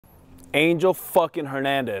Angel fucking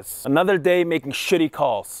Hernandez. Another day making shitty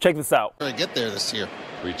calls. Check this out. Gonna get there this year.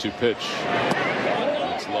 3-2 pitch.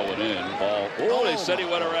 It's low and in. Ball. Oh, they said he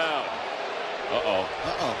went around.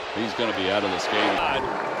 He's going to be out of this game.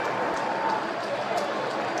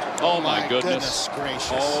 Oh my goodness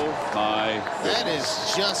gracious. Oh my goodness. That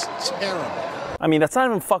is just terrible. I mean, that's not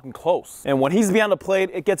even fucking close. And when he's behind the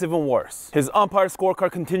plate, it gets even worse. His umpire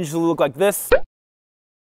scorecard continues to look like this.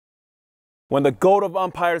 When the GOAT of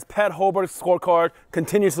umpires, Pat Hobart's scorecard,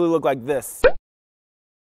 continues to look like this.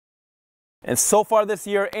 And so far this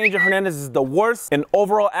year, Angel Hernandez is the worst in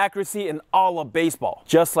overall accuracy in all of baseball.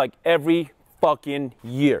 Just like every fucking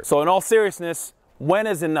year. So in all seriousness, when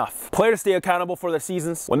is enough? Players stay accountable for their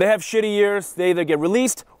seasons. When they have shitty years, they either get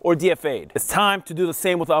released or DFA'd. It's time to do the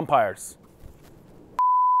same with the umpires.